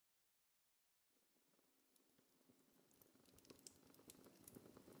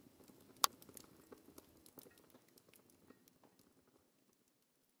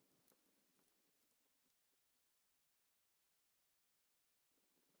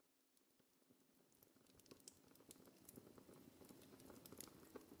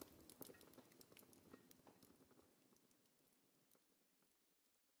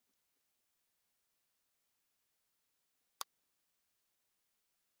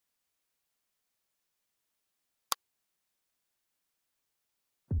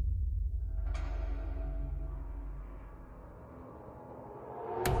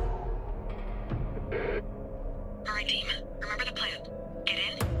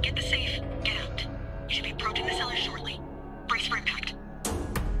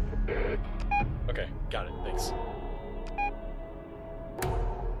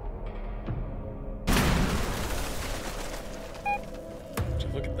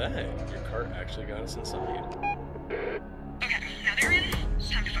that. Your cart actually got us inside. Okay, now they're in. It's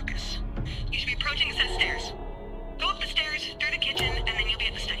time to focus. You should be approaching a set of stairs. Go up the stairs, through the kitchen, and then you'll be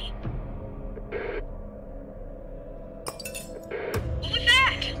at the study. What was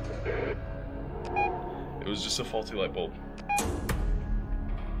that? It was just a faulty light bulb.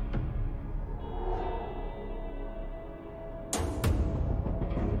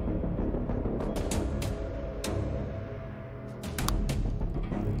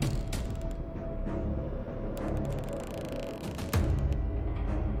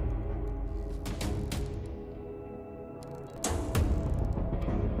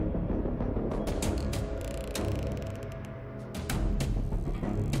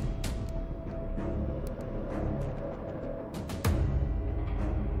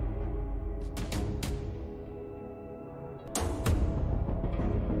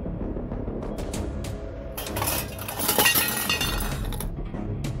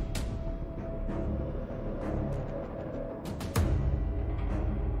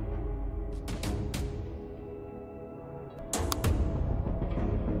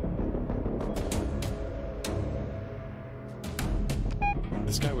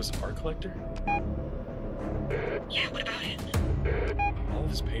 This guy was an art collector? Yeah, what about it? All of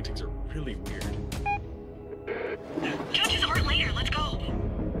his paintings are really weird. Judge his art later, let's go.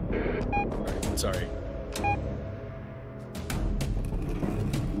 Alright, sorry.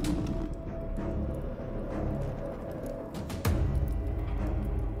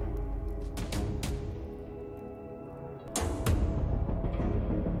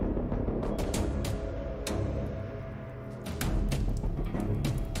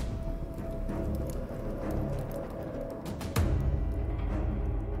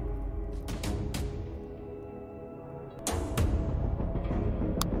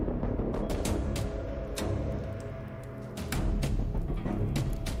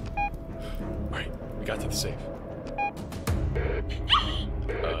 We got to the safe.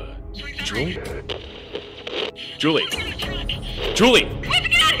 Julie? Julie! Julie!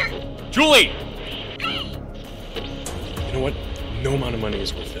 Julie! You know what? No amount of money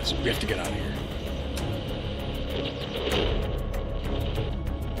is worth this. We have to get out of here.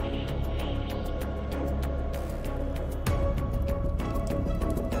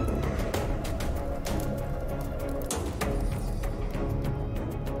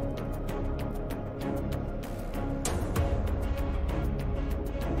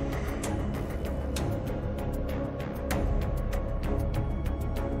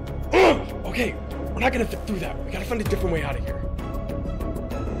 Okay, we're not gonna fit through that. We gotta find a different way out of here.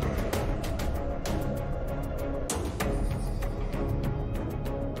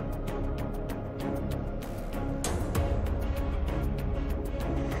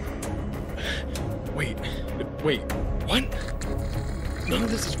 Wait, what? None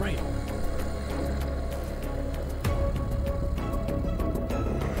of this is right.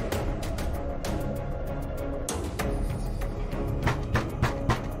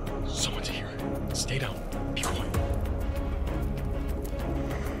 Someone's here. Stay down. Be quiet.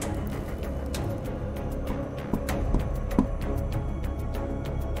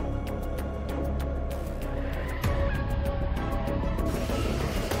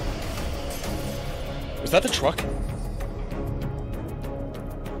 Was that the truck?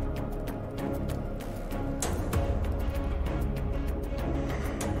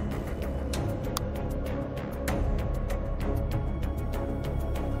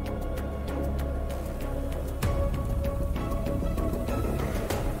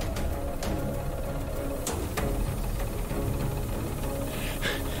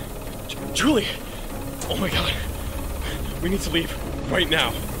 Julie! Oh my god. We need to leave right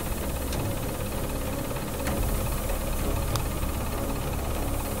now.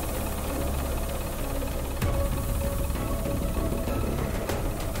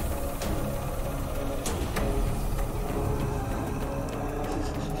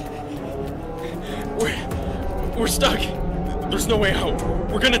 We're stuck. There's no way out.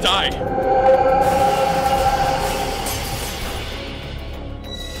 We're gonna die.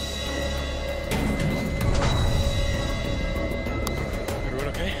 Everyone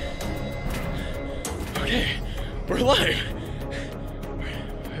okay? Okay, we're alive.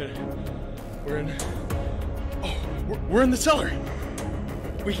 We're in... Oh, we're in the cellar.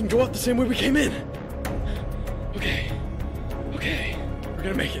 We can go out the same way we came in. Okay, we're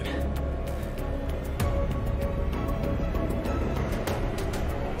gonna make it.